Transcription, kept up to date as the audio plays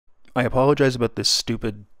I apologize about this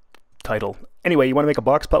stupid title. Anyway, you want to make a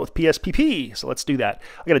box plot with PSPP, so let's do that.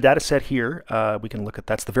 I got a data set here. We can look at,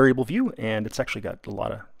 that's the variable view, and it's actually got a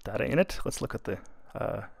lot of data in it. Let's look at the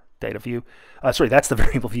data view. Sorry, that's the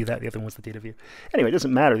variable view. The other one was the data view. Anyway, it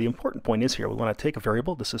doesn't matter. The important point is here, we want to take a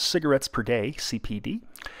variable. This is cigarettes per day, CPD.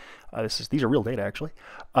 These are real data, actually.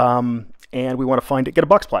 And we want to get a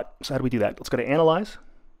box plot. So how do we do that? Let's go to Analyze,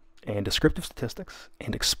 and Descriptive Statistics,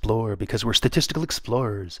 and Explore, because we're statistical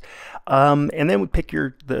explorers. And then we pick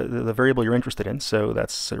the variable you're interested in. So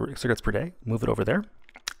that's cigarettes per day. Move it over there.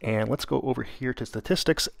 And let's go over here to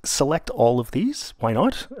Statistics. Select all of these. Why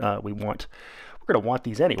not? We're going to want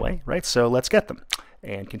these anyway, right? So let's get them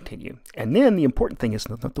and continue. And then the important thing is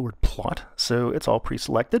not the word plot. So it's all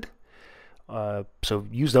pre-selected. So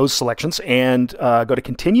use those selections and go to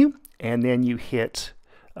Continue. And then you hit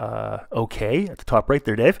OK at the top right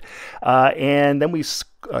there, Dave. And then we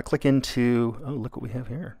click into, oh, look what we have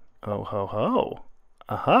here. Oh, ho, ho.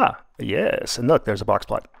 Aha, yes. And look, there's a box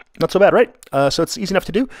plot. Not so bad, right? So it's easy enough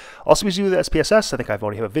to do. Also, we do the SPSS. I think I've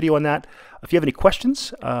already have a video on that. If you have any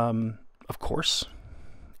questions, of course,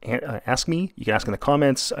 ask me. You can ask in the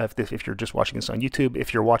comments if you're just watching this on YouTube.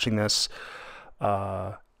 If you're watching this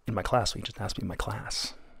in my class, you can just ask me in my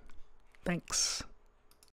class. Thanks.